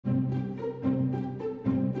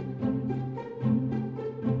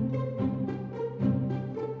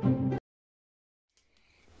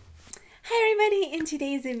everybody, in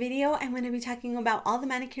today's video I'm going to be talking about all the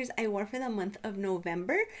manicures I wore for the month of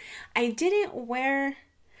November. I didn't wear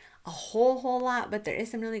a whole lot, but there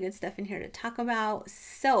is some really good stuff in here to talk about.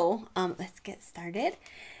 So let's get started.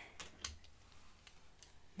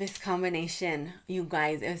 This combination, you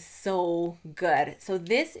guys, is so good. So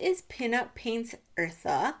this is Pinup Paints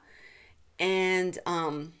Eartha, and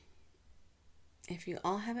if you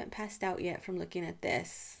all haven't passed out yet from looking at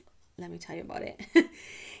this, let me tell you about it.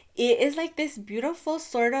 It is like this beautiful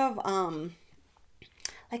sort of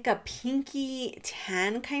like a pinky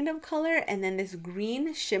tan kind of color, and then this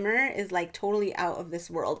green shimmer is like totally out of this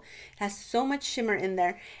world. It has so much shimmer in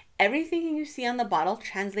there. Everything you see on the bottle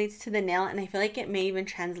translates to the nail, and I feel like it may even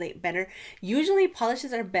translate better. Usually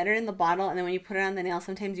polishes are better in the bottle, and then when you put it on the nail,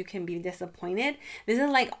 sometimes you can be disappointed. This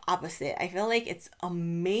is like opposite. I feel like it's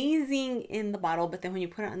amazing in the bottle, but then when you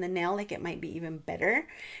put it on the nail, like it might be even better.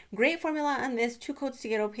 Great formula on this. 2 coats to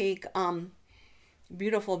get opaque.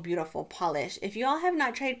 Beautiful polish. If you all have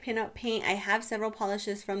not tried Pinup Paint, I have several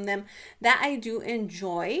polishes from them that I do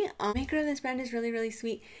enjoy. Maker of this brand is really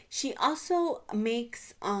sweet. She also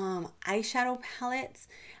makes eyeshadow palettes.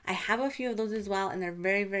 I have a few of those as well, and they're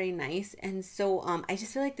very nice. And so I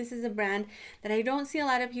just feel like this is a brand that I don't see a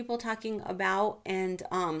lot of people talking about, and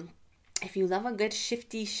if you love a good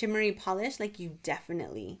shifty shimmery polish, like, you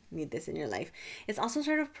definitely need this in your life. It's also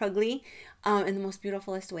sort of pruggly in the most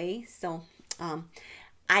beautifulest way. So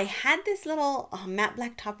I had this little matte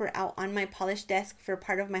black topper out on my polish desk for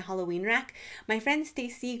part of my Halloween rack. My friend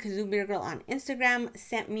Stacy, Kazoo Beer Girl on Instagram,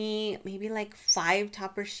 sent me maybe like 5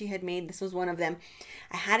 toppers she had made. This was one of them.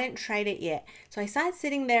 I hadn't tried it yet. So I saw it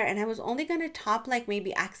sitting there, and I was only going to top like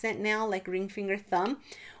maybe accent nail, like ring finger, thumb.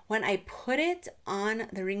 When I put it on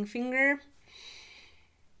the ring finger,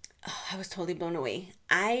 oh, I was totally blown away.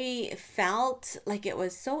 I felt like it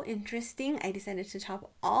was so interesting. I decided to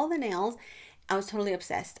top all the nails. I was totally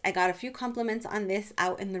obsessed. I got a few compliments on this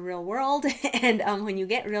out in the real world. And when you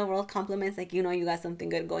get real world compliments, like, you know you got something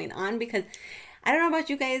good going on, because I don't know about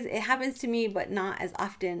you guys, it happens to me, but not as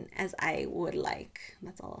often as I would like.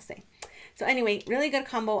 That's all I'll say. So anyway, really good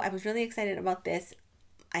combo. I was really excited about this.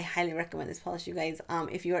 I highly recommend this polish, you guys.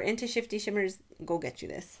 If you are into shifty shimmers, go get you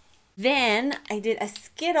this. Then I did a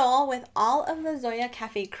skittle with all of the Zoya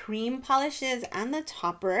Cafe cream polishes and the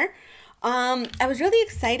topper. I was really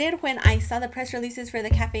excited when I saw the press releases for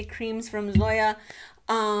the cafe creams from Zoya.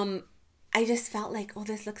 I just felt like, oh,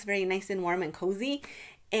 this looks very nice and warm and cozy.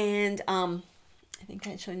 And I think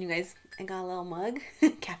I'd shown you guys, I got a little mug,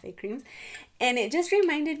 cafe creams. And it just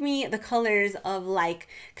reminded me the colors of like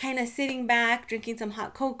kind of sitting back, drinking some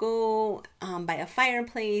hot cocoa by a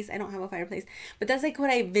fireplace. I don't have a fireplace, but that's like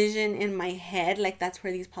what I vision in my head. Like, that's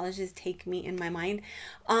where these polishes take me in my mind.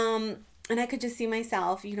 And I could just see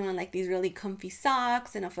myself, you know, in like these really comfy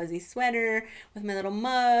socks and a fuzzy sweater with my little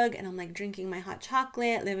mug, and I'm like drinking my hot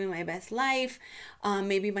chocolate, living my best life.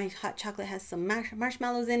 Maybe my hot chocolate has some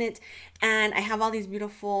marshmallows in it, and I have all these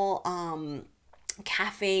beautiful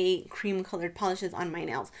cafe cream colored polishes on my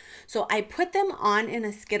nails. So I put them on in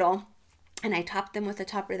a skittle, and I topped them with a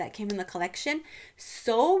topper that came in the collection.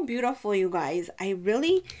 So beautiful, you guys. I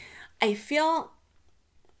feel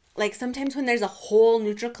like sometimes when there's a whole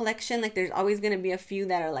neutral collection, like, there's always going to be a few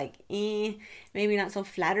that are like, maybe not so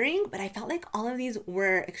flattering, but I felt like all of these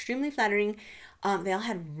were extremely flattering. They all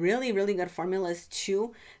had really good formulas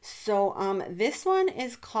too. So this one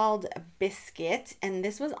is called Biscuit, and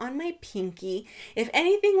this was on my pinky. If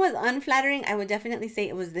anything was unflattering, I would definitely say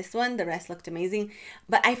it was this one. The rest looked amazing,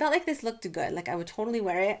 but I felt like this looked good. Like, I would totally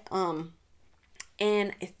wear it.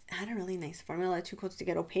 And it had a really nice formula, 2 coats to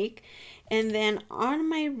get opaque. And then on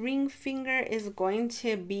my ring finger is going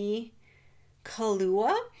to be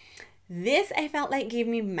Kahlua. This, I felt like, gave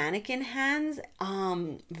me mannequin hands.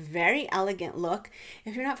 Very elegant look.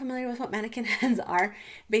 If you're not familiar with what mannequin hands are,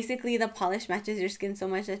 basically the polish matches your skin so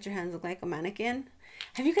much that your hands look like a mannequin.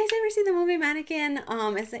 Have you guys ever seen the movie Mannequin?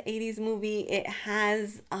 It's an 80s movie. It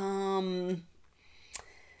has, oh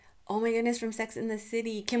my goodness, from Sex and the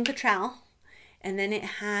City, Kim Cattrall. And then it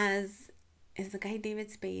has, is the guy David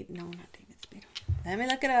Spade? No, not David Spade. Let me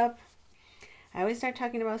look it up. I always start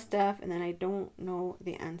talking about stuff, and then I don't know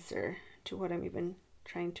the answer to what I'm even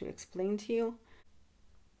trying to explain to you.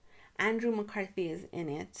 Andrew McCarthy is in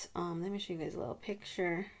it. Let me show you guys a little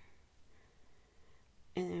picture,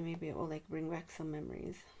 and then maybe it will like bring back some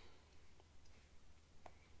memories.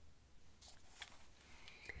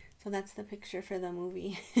 So that's the picture for the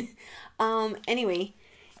movie. Anyway,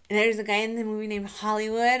 there's a guy in the movie named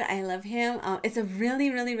Hollywood. I love him. It's a really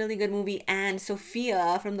good movie. And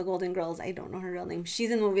Sophia from the Golden Girls, I don't know her real name,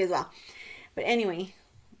 she's in the movie as well. But anyway,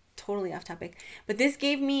 totally off topic, but this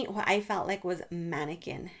gave me what I felt like was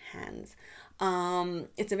mannequin hands.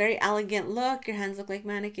 It's a very elegant look. Your hands look like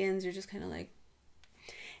mannequins. You're just kind of like,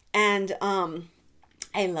 and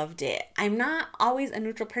I loved it. I'm not always a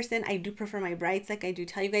neutral person. I do prefer my brights, like I do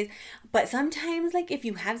tell you guys. But sometimes, like if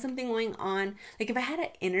you have something going on, like if I had an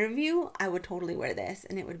interview, I would totally wear this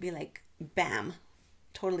and it would be like, bam,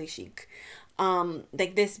 totally chic.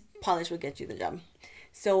 Like this polish would get you the job.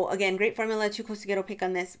 So again, great formula, 2 coats to get opaque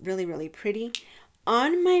on this. Really, really pretty.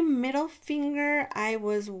 On my middle finger, I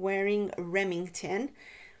was wearing Remington.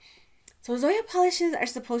 So Zoya polishes are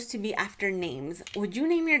supposed to be after names. Would you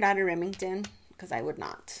name your daughter Remington? Because I would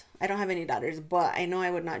not. I don't have any daughters, but I know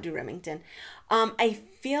I would not do Remington. I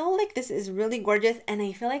feel like this is really gorgeous, and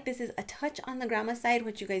I feel like this is a touch on the grandma side,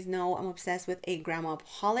 which you guys know I'm obsessed with a grandma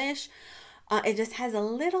polish. It just has a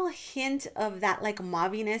little hint of that like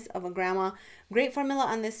mauviness of a grandma. Great formula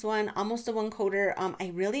on this one, almost a 1-coater.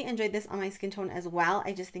 I really enjoyed this on my skin tone as well.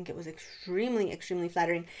 I just think it was extremely, extremely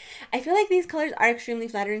flattering. I feel like these colors are extremely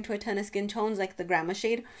flattering to a ton of skin tones, like the grandma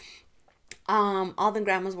shade. All the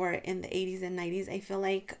grandmas were in the 80s and 90s, I feel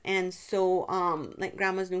like, and so like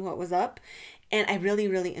grandmas knew what was up, and I really,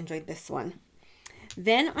 really enjoyed this one.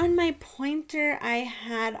 Then on my pointer, I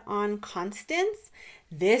had on Constance.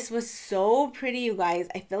 This was so pretty, you guys.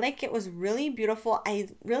 I feel like it was really beautiful. I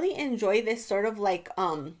really enjoy this sort of like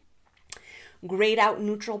grayed out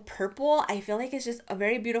neutral purple. I feel like it's just a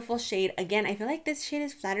very beautiful shade. Again, I feel like this shade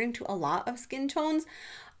is flattering to a lot of skin tones.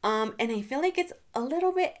 And I feel like it's a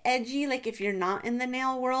little bit edgy. Like if you're not in the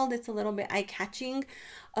nail world, it's a little bit eye-catching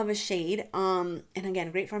of a shade. And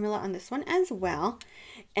again, great formula on this one as well.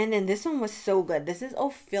 And then this one was so good. This is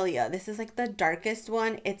Ophelia. This is like the darkest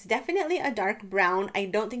one. It's definitely a dark brown. I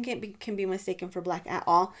don't think it can be mistaken for black at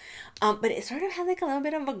all. But it sort of has like a little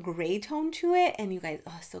bit of a gray tone to it. And you guys,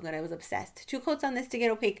 oh, so good. I was obsessed. 2 coats on this to get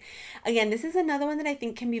opaque. Again, this is another one that I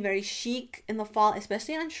think can be very chic in the fall,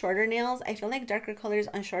 especially on shorter nails. I feel like darker colors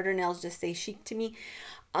on shorter nails just say chic to me.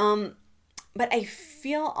 But I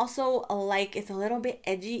feel also like it's a little bit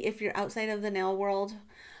edgy if you're outside of the nail world.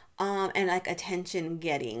 And like attention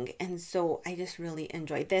getting, and so I just really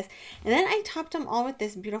enjoyed this. And then I topped them all with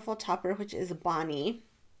this beautiful topper, which is Bonnie,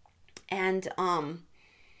 and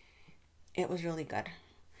it was really good.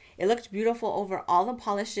 It looked beautiful over all the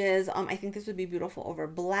polishes. I think this would be beautiful over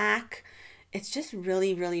black. It's just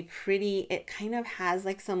really, really pretty. It kind of has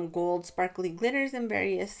like some gold sparkly glitters in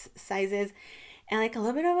various sizes and like a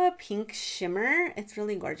little bit of a pink shimmer. It's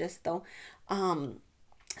really gorgeous though.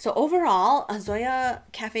 So overall, Zoya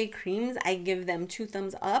Cafe creams, I give them 2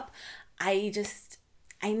 thumbs up. I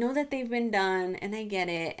know that they've been done, and I get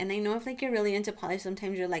it. And I know if like you're really into polish,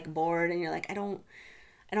 sometimes you're like bored and you're like, I don't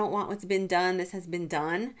want what's been done. This has been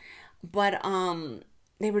done. But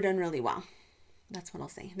they were done really well. That's what I'll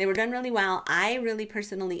say. They were done really well. I really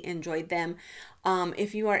personally enjoyed them.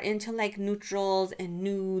 If you are into like neutrals and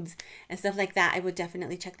nudes and stuff like that, I would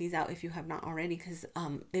definitely check these out if you have not already, because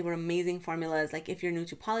they were amazing formulas. Like if you're new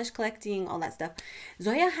to polish collecting, all that stuff.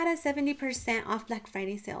 Zoya had a 70% off Black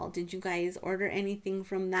Friday sale. Did you guys order anything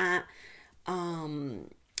from that?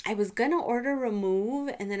 I was gonna order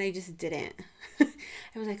Remove, and then I just didn't.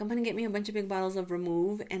 I was like, I'm gonna get me a bunch of big bottles of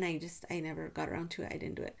Remove, and I never got around to it. I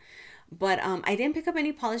didn't do it. But I didn't pick up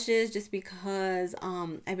any polishes just because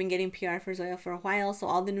I've been getting PR for Zoya for a while. So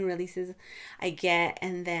all the new releases I get,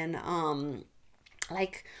 and then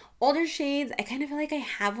like older shades, I kind of feel like I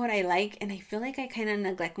have what I like, and I feel like I kind of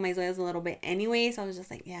neglect my Zoyas a little bit anyway. So I was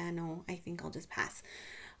just like, yeah, no, I think I'll just pass.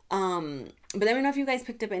 But let me know if you guys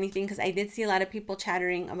picked up anything, because I did see a lot of people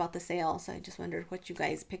chattering about the sale. So I just wondered what you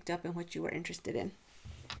guys picked up and what you were interested in.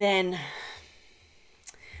 Then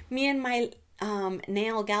me and my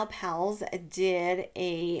nail gal pals did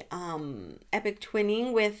a epic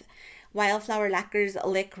twinning with Wildflower Lacquer's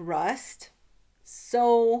Lick Rust.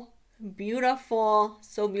 So beautiful,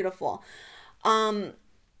 so beautiful.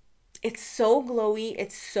 It's so glowy,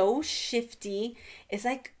 it's so shifty. It's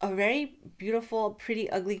like a very beautiful, pretty,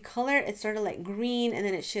 ugly color. It's sort of like green, and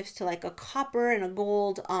then it shifts to like a copper and a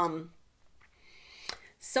gold.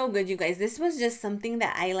 So good, you guys. This was just something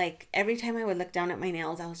that I like. Every time I would look down at my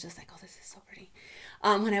nails, I was just like, oh, this is so pretty.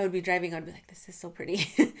 When I would be driving, I'd be like, this is so pretty.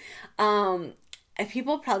 And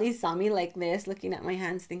people probably saw me like this, looking at my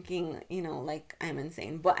hands, thinking, you know, like I'm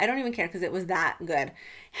insane. But I don't even care, because it was that good.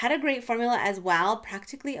 Had a great formula as well.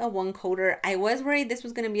 Practically a 1-coater. I was worried this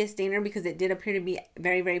was going to be a stainer, because it did appear to be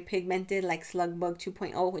very, very pigmented, like Slug Bug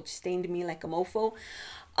 2.0, which stained me like a mofo.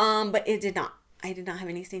 But it did not. I did not have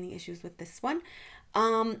any staining issues with this one.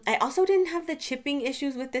 I also didn't have the chipping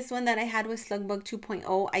issues with this one that I had with Slugbug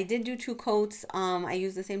 2.0. I did do 2 coats. I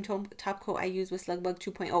used the same top coat I used with Slugbug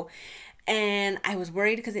 2.0. And I was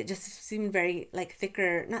worried because it just seemed very like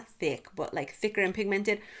thicker, not thick, but like thicker and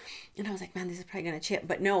pigmented. And I was like, man, this is probably going to chip.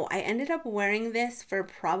 But no, I ended up wearing this for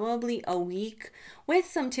probably a week with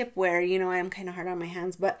some tip wear. You know, I am kind of hard on my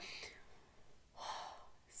hands, but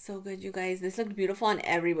so good, you guys. This looked beautiful on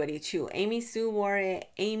everybody too. Amy Sue wore it.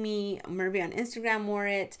 Amy Murphy on Instagram wore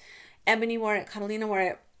it. Ebony wore it. Catalina wore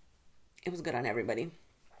it. It was good on everybody.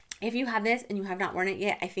 If you have this and you have not worn it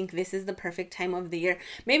yet, I think this is the perfect time of the year.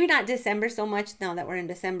 Maybe not December so much now that we're in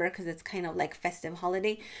December because it's kind of like festive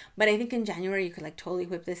holiday. But I think in January you could like totally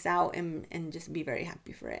whip this out and just be very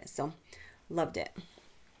happy for it. So loved it.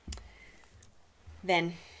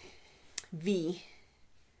 Then V,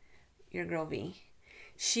 your girl V.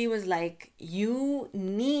 She was like, you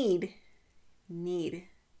need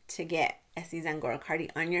to get Essie's Angora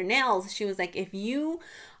Cardi on your nails. She was like, if you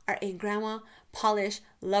are a grandma polish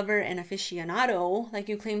lover and aficionado like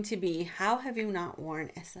you claim to be, how have you not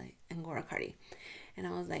worn Essie Angora Cardi? And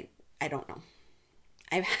I was like, I don't know.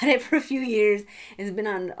 I've had it for a few years. It's been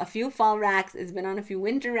on a few fall racks. It's been on a few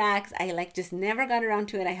winter racks. I like just never got around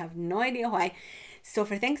to it. I have no idea why. So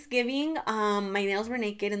for Thanksgiving, my nails were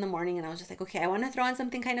naked in the morning and I was just like, okay, I want to throw on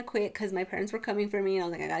something kind of quick because my parents were coming for me and I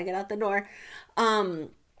was like, I gotta get out the door.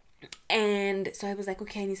 And so I was like,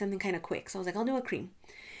 okay, I need something kind of quick. So I was like, I'll do a cream.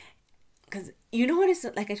 Because you know what is,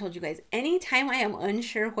 like I told you guys, anytime I am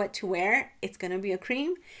unsure what to wear, it's going to be a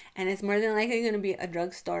cream. And it's more than likely going to be a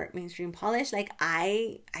drugstore mainstream polish. Like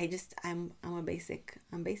I'm a basic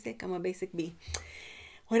bee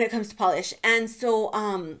when it comes to polish. And so,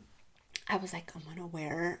 I was like, I'm gonna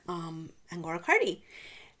wear Angora Cardi.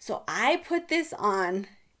 So I put this on.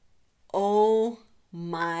 Oh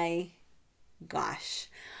my gosh.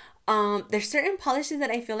 There's certain polishes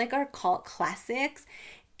that I feel like are cult classics.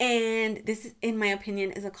 And this, in my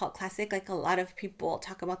opinion, is a cult classic. Like a lot of people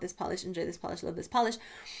talk about this polish, enjoy this polish, love this polish.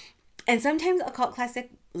 And sometimes a cult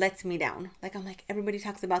classic lets me down. Like I'm like, everybody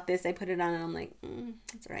talks about this. I put it on and I'm like,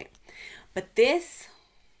 it's all right. But this,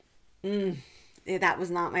 that was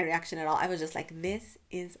not my reaction at all. I was just like, this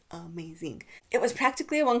is amazing. It was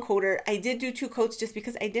practically a 1-coater. I did do 2 coats just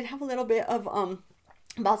because I did have a little bit of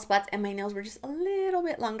bald spots and my nails were just a little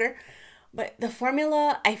bit longer. But the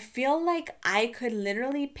formula, I feel like I could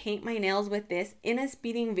literally paint my nails with this in a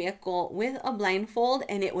speeding vehicle with a blindfold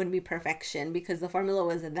and it would be perfection because the formula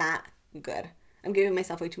was that good. I'm giving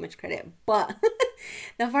myself way too much credit, but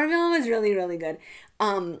the formula was really, really good.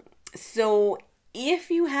 So if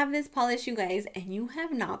you have this polish, you guys, and you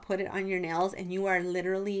have not put it on your nails and you are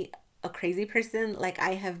literally a crazy person like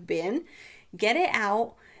I have been, get it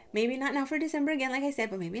out. Maybe not now for December again, like I said,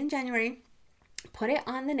 but maybe in January. Put it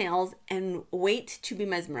on the nails and wait to be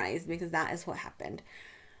mesmerized because that is what happened.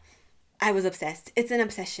 I was obsessed. It's an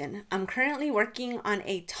obsession. I'm currently working on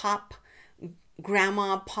a top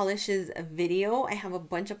grandma polishes video. I have a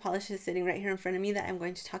bunch of polishes sitting right here in front of me that I'm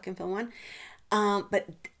going to talk and film on. But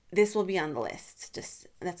this will be on the list. Just,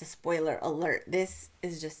 that's a spoiler alert. This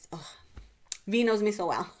is just, oh, V knows me so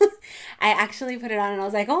well. I actually put it on and I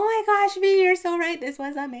was like, oh my gosh, V, you're so right. This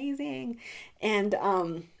was amazing. And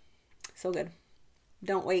so good.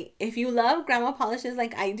 Don't wait. If you love grandma polishes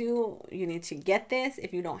like I do, you need to get this.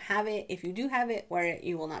 If you don't have it, if you do have it, wear it.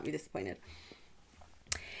 You will not be disappointed.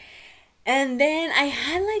 And then I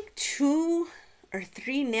had like 2 or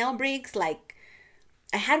 3 nail breaks. Like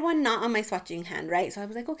I had one not on my swatching hand, right? So I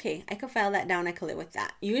was like, okay, I could file that down. I could live with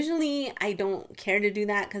that. Usually I don't care to do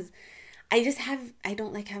that because I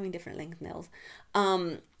don't like having different length nails.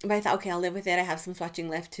 But I thought, okay, I'll live with it. I have some swatching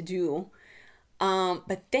left to do.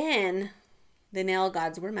 But then the nail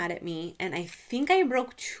gods were mad at me and I think I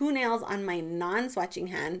broke 2 nails on my non-swatching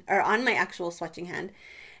hand or on my actual swatching hand.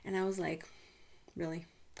 And I was like, really?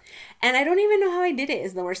 And I don't even know how I did it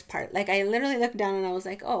is the worst part. Like I literally looked down and I was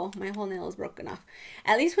like, oh, my whole nail is broken off.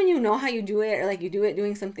 At least when you know how you do it or like you do it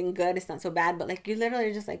doing something good, it's not so bad. But like you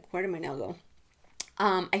literally just like, where did my nail go?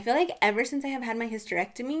 I feel like ever since I have had my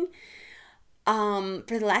hysterectomy,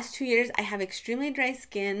 for the last 2 years, I have extremely dry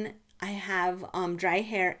skin. I have dry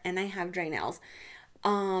hair and I have dry nails.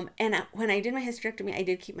 And when I did my hysterectomy, I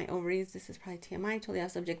did keep my ovaries. This is probably TMI, totally off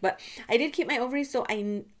subject, but I did keep my ovaries. So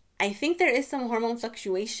I think there is some hormone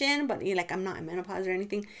fluctuation, but like I'm not in menopause or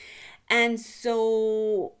anything. And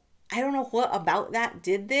so I don't know what about that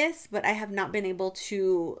did this, but I have not been able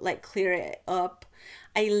to like clear it up.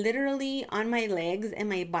 I literally on my legs and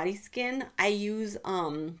my body skin, I use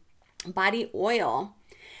body oil.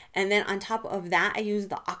 And then on top of that, I use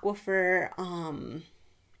the Aquifer,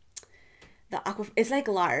 the aqua, it's like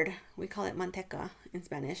lard. We call it manteca in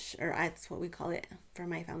Spanish, or that's what we call it for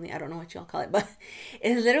my family. I don't know what y'all call it, but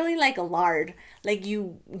it's literally like a lard. Like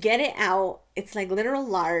you get it out, it's like literal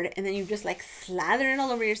lard, and then you just like slather it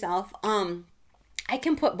all over yourself. I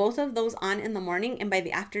can put both of those on in the morning, and by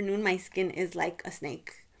the afternoon my skin is like a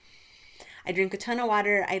snake. I drink a ton of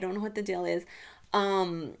water. I don't know what the deal is.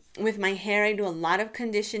 With my hair, I do a lot of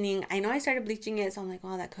conditioning. I know I started bleaching it, so I'm like,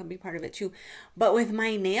 oh, that could be part of it too. But with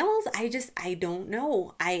my nails, I don't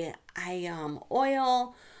know. I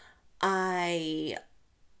oil, I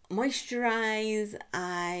moisturize,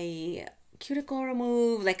 I cuticle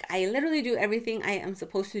remove. Like I literally do everything I am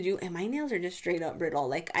supposed to do, and my nails are just straight up brittle.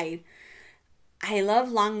 Like I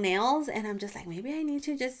love long nails, and I'm just like, maybe I need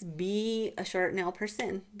to just be a short nail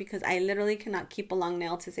person, because I literally cannot keep a long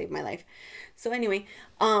nail to save my life. So anyway,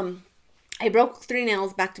 I broke 3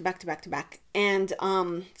 nails back to back to back to back. And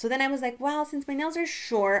so then I was like, well, since my nails are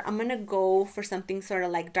short, I'm gonna go for something sort of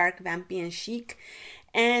like dark, vampy, and chic.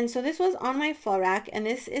 And so this was on my fall rack, and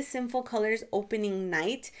this is Sinful Colors Opening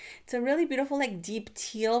Night. It's a really beautiful like deep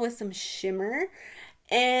teal with some shimmer.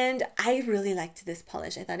 And I really liked this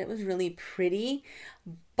polish. I thought it was really pretty,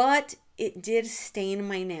 but it did stain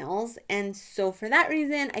my nails. And so for that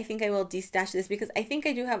reason, I think I will destash this, because I think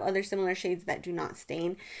I do have other similar shades that do not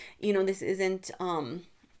stain. You know, this isn't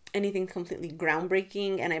anything completely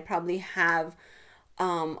groundbreaking, and I probably have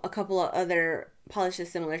a couple of other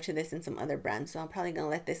polishes similar to this in some other brands, so I'm probably gonna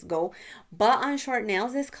let this go. But on short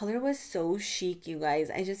nails, this color was so chic, you guys.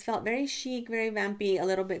 I just felt very chic, very vampy, a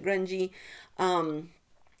little bit grungy.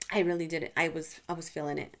 I really did it. I was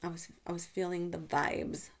feeling it. I was feeling the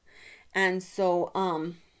vibes. And so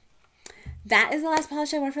that is the last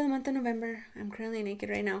polish I wore for the month of November. I'm currently naked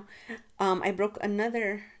right now. I broke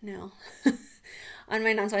another nail on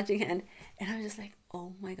my non-swatching hand, and I was just like,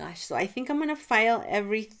 oh my gosh. So I think I'm gonna file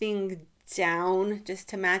everything down just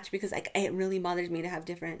to match, because like it really bothers me to have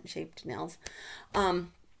different shaped nails.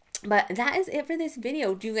 But that is it for this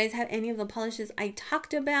video. Do you guys have any of the polishes I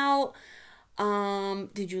talked about?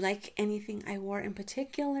 Did you like anything I wore in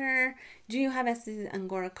particular? Do you have Essie's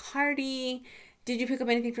Angora Cardi? Did you pick up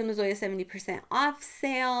anything from the Zoya 70% off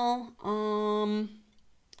sale?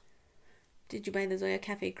 Did you buy the Zoya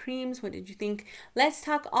Cafe creams? What did you think? Let's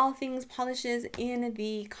talk all things polishes in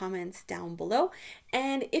the comments down below.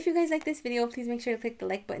 And if you guys like this video, please make sure to click the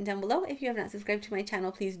like button down below. If you have not subscribed to my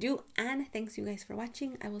channel, please do. And thanks you guys for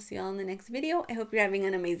watching. I will see you all in the next video. I hope you're having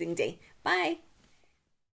an amazing day. Bye!